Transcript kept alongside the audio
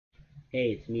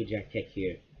Hey, it's me, Jack Tech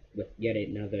here, with yet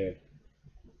another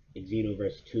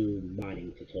Xenoverse 2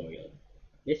 modding tutorial.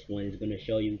 This one is going to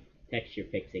show you texture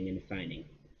fixing and assigning,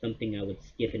 something I would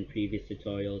skip in previous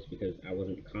tutorials because I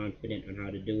wasn't confident on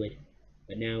how to do it,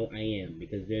 but now I am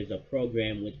because there's a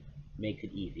program which makes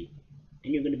it easy,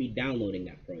 and you're going to be downloading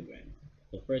that program.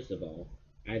 So first of all,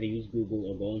 either use Google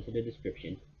or go into the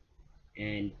description,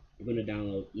 and you're going to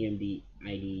download EMD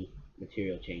ID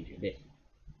Material Changer, this.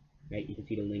 Right, you can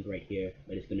see the link right here,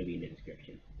 but it's going to be in the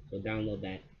description. So download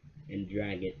that and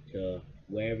drag it to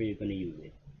wherever you're going to use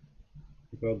it.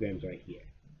 The program's right here.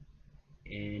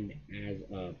 And as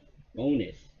a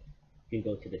bonus, you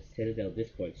can go to the Citadel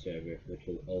Discord server, which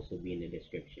will also be in the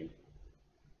description.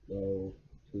 Go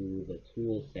to the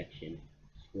tools section,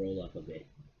 scroll up a bit,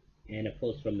 and a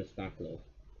post from the Stocklow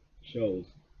shows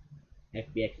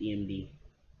FBX EMD,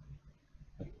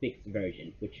 a fixed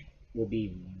version, which will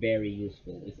be very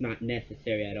useful. It's not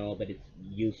necessary at all, but it's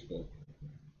useful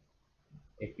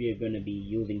if you're going to be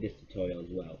using this tutorial as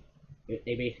well.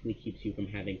 It basically keeps you from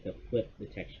having to flip the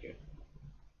texture.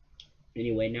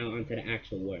 Anyway, now onto the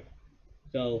actual work.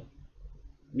 So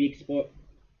we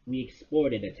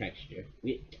exported a texture.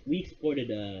 We exported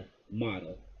a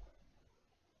model,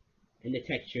 and the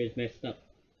texture is messed up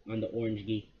on the orange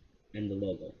geek and the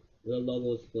logo. The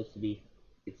logo is supposed to be,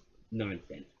 it's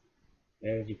nonsense.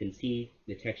 As you can see,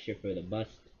 the texture for the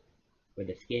bust, for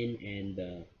the skin, and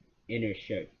the inner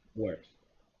shirt works.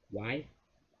 Why?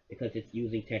 Because it's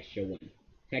using texture 1.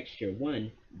 Texture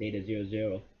 1, data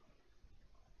 00,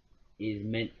 is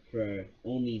meant for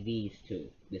only these two,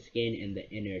 the skin and the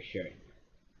inner shirt.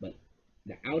 But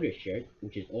the outer shirt,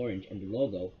 which is orange, and the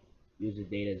logo, uses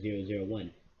data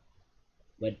 001.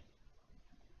 But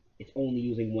it's only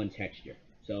using one texture.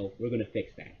 So we're going to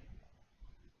fix that.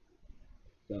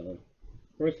 So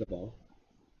first of all,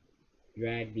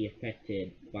 drag the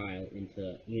affected file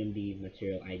into EMD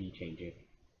Material ID Changer,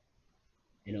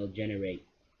 and it'll generate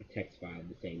a text file of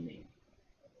the same name.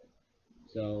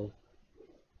 So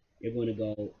you're going to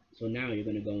go, so now you're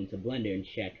going to go into Blender and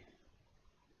check.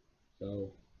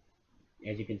 So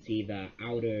as you can see, the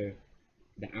outer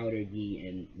key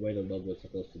and where the logo is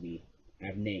supposed to be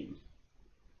have names.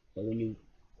 So when you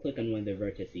click on one of the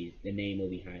vertices, the name will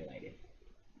be highlighted.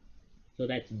 So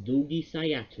that's Doogie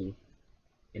Sayatu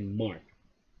and Mark.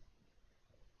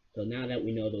 So now that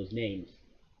we know those names,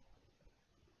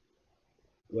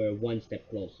 we're one step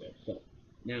closer. So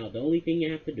now the only thing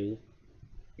you have to do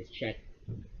is check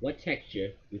what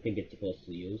texture you think it's supposed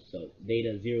to use. So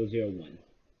data 001.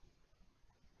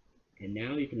 And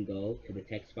now you can go to the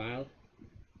text file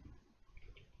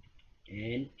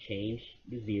and change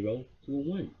the 0 to a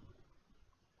 1.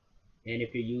 And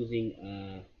if you're using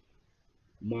a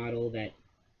model that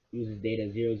uses data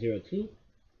 002,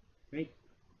 right?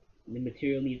 The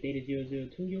material needs data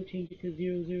 002, you'll change it to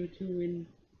 002 and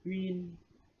 3 and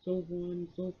so on and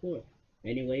so forth.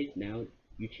 Anyways, now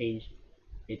you change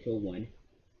it to a 1.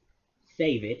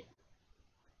 Save it.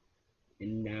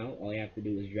 And now all you have to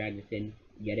do is drag this in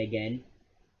yet again.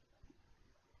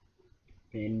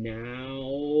 And now,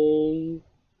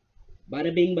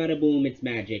 bada bing, bada boom, it's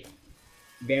magic.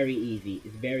 Very easy.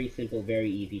 It's very simple,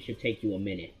 very easy. Should take you a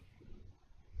minute.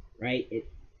 Right?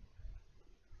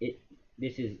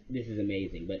 This is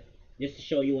amazing. But just to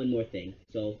show you one more thing.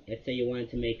 So let's say you wanted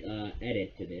to make a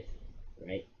edit to this,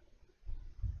 right?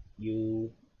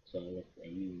 So let's say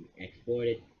you export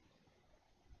it,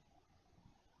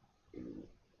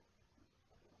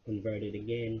 convert it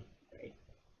again, right?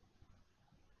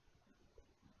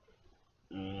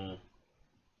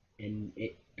 And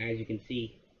as you can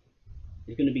see,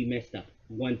 it's going to be messed up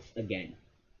once again.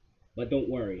 But don't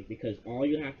worry, because all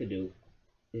you have to do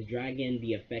is drag in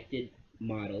the affected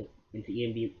model into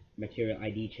EMD Material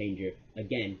ID Changer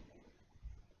again,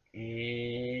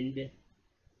 and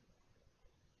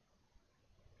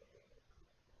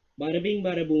bada bing,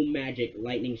 bada boom, magic,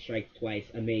 lightning strikes twice,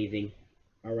 amazing.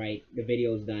 Alright, the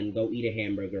video's done. Go eat a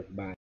hamburger. Bye.